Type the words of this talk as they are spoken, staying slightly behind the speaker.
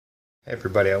Hey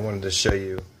everybody, I wanted to show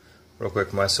you real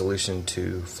quick my solution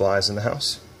to flies in the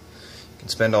house. You can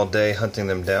spend all day hunting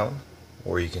them down,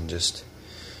 or you can just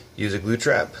use a glue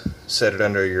trap, set it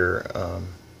under your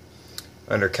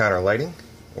under counter lighting,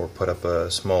 or put up a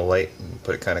small light and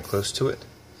put it kind of close to it.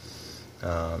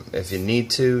 If you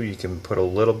need to, you can put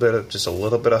just a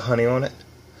little bit of honey on it,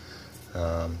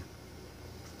 and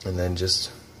then just,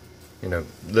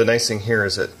 the nice thing here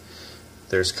is that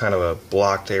there's kind of a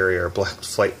blocked area or blocked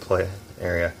flight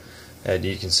area, and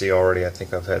you can see already I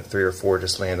think I've had 3 or 4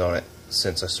 just land on it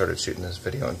since I started shooting this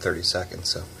video in 30 seconds.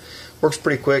 So works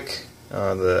pretty quick.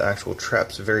 The actual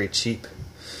trap's very cheap.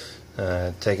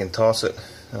 Take and toss it.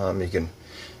 If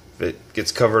it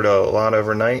gets covered a lot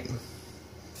overnight,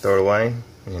 throw it away,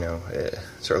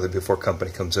 certainly before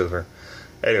company comes over.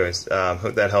 Anyways,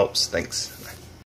 hope that helps. Thanks.